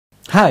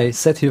Hi,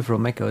 Seth here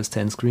from macOS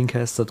 10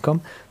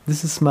 screencast.com.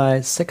 This is my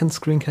second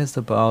screencast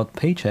about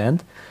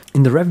Pagehand.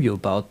 In the review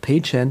about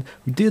Pagehand,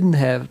 we didn't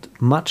have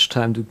much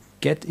time to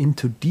get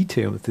into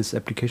detail with this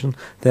application.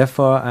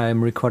 Therefore,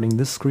 I'm recording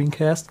this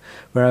screencast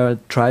where I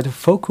try to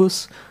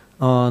focus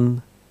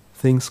on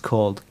things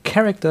called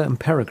character and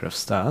paragraph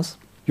styles.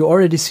 You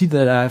already see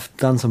that I've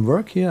done some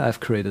work here.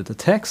 I've created a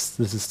text.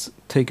 This is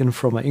taken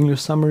from my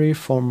English summary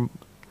for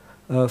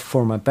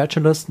my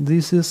bachelor's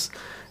thesis.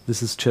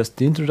 This is just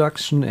the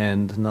introduction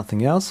and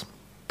nothing else.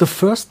 The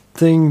first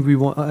thing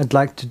I'd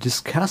like to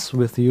discuss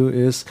with you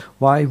is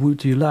why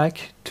would you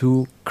like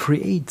to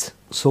create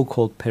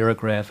so-called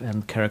paragraph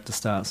and character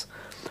styles?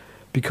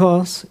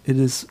 Because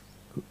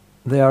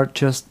they are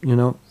just,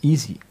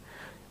 easy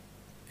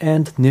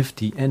and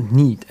nifty and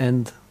neat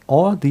and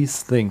all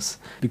these things.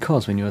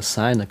 Because when you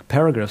assign a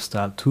paragraph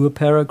style to a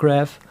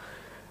paragraph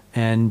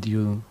and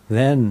you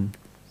then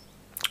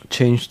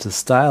change the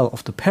style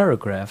of the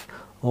paragraph,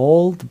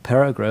 all the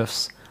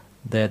paragraphs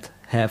that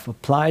have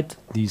applied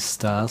these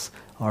styles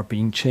are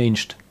being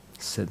changed.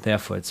 So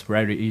therefore it's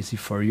very easy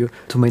for you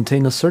to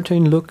maintain a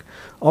certain look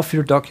of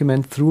your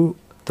document through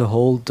the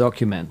whole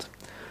document.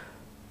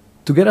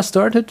 To get us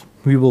started,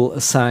 we will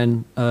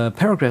assign a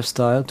paragraph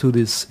style to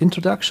this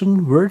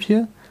introduction word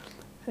here,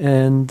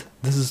 and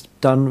this is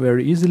done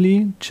very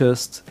easily.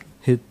 Just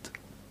hit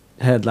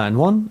headline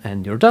 1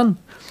 and you're done.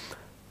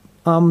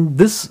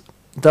 This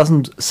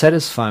doesn't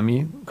satisfy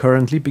me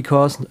currently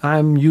because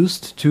I'm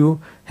used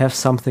to have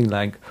something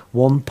like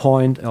 1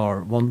 point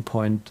or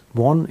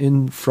 1.1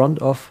 in front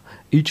of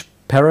each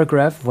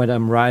paragraph when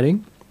I'm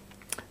writing.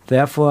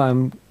 Therefore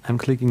I'm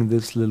clicking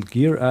this little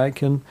gear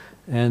icon,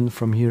 and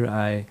from here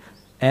I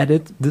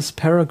edit this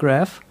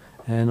paragraph,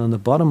 and on the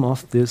bottom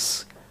of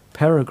this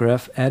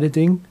paragraph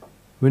editing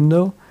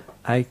window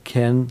I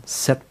can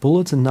set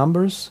bullets and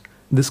numbers.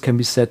 This can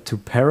be set to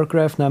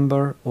paragraph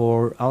number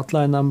or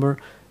outline number.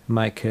 In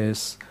my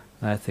case,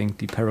 I think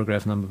the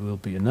paragraph number will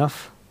be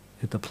enough.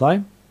 Hit apply.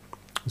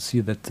 You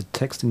see that the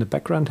text in the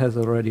background has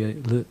already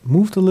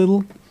moved a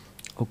little.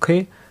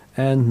 Okay,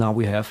 and now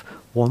we have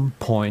 1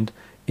 point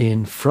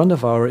in front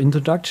of our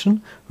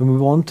introduction. When we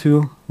want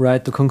to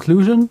write the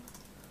conclusion,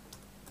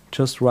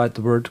 just write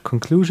the word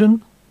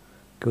conclusion,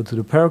 go to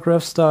the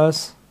paragraph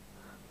styles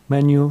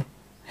menu,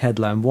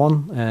 headline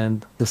 1,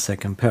 and the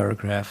second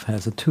paragraph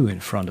has a 2 in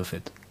front of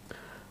it.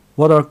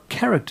 What are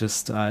character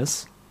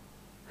styles?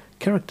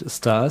 Character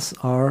styles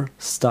are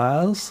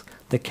styles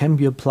that can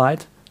be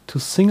applied to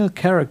single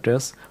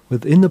characters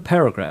within a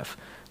paragraph.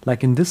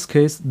 Like in this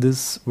case,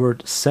 this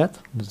word set,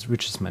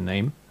 which is my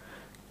name,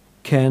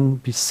 can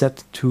be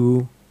set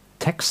to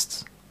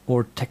text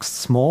or text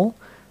small.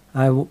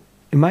 In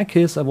my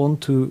case, I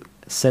want to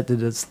set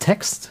it as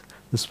text.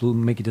 This will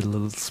make it a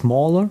little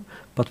smaller,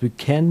 but we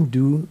can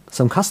do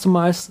some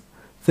customized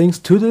things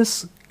to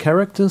this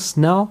characters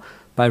now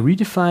by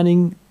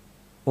redefining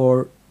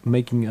or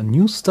making a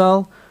new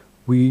style.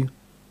 We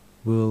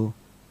will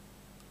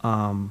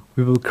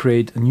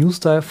create a new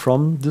style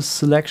from this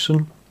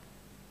selection.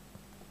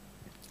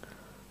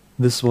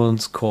 This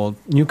one's called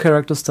new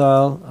character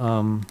style,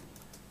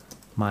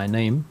 my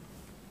name,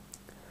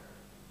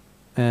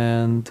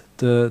 and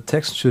the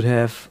text should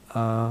have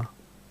a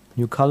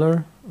new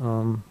color.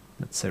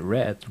 Let's say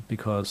red,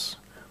 because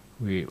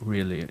we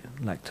really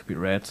like to be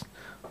red.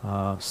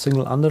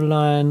 Single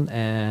underline,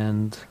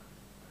 and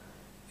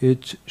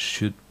it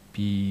should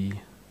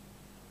be,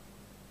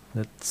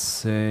 let's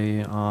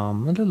say, a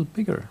little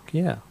bigger.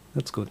 Yeah,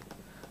 that's good.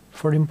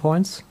 14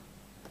 points.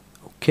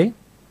 Okay.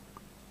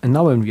 And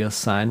now when we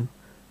assign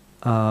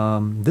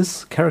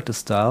this character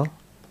style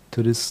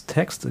to this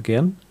text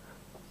again,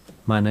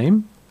 my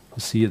name, you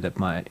see that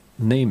my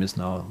name is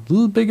now a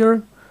little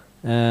bigger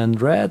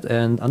and red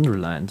and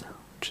underlined,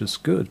 which is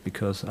good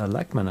because I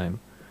like my name.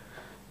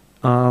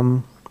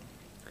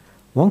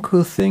 One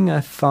cool thing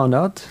I found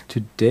out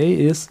today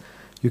is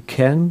you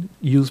can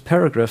use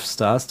paragraph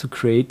styles to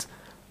create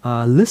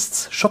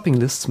lists, shopping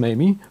lists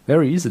maybe,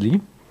 very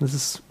easily. This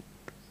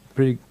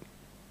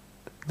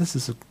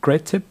is a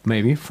great tip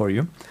maybe for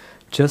you.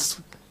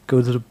 Just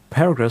go to the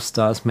paragraph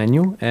styles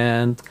menu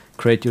and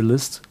create your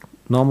list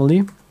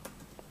normally.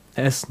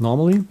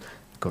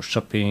 Go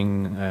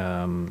shopping,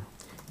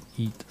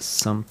 eat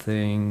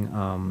something,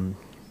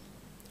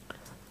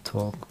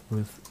 talk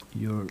with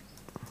your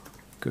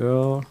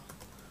girlfriend,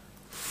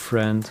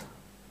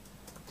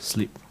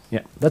 sleep.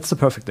 Yeah, that's the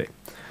perfect day.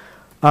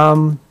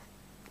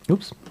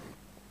 Oops.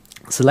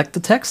 Select the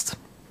text,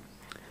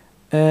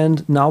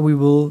 and now we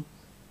will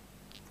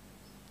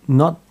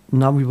not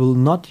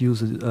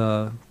use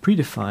a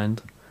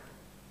predefined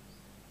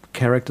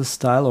character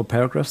style or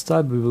paragraph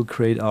style. We will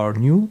create our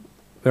new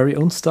very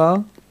own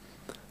style.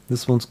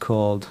 This one's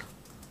called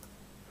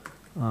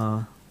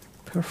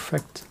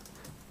perfect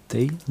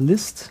day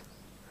list.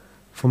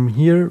 From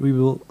here we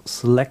will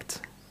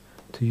select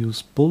to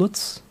use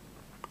bullets,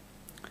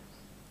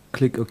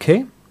 click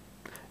OK,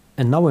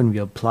 and now when we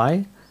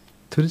apply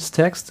to this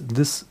text,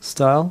 this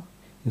style,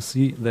 you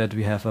see that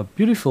we have a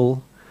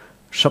beautiful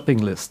shopping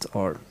list,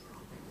 or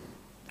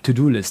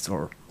to-do list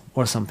or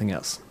something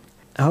else.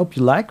 I hope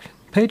you like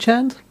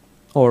Pagehand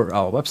or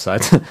our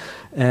website,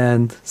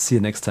 and see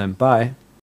you next time. Bye.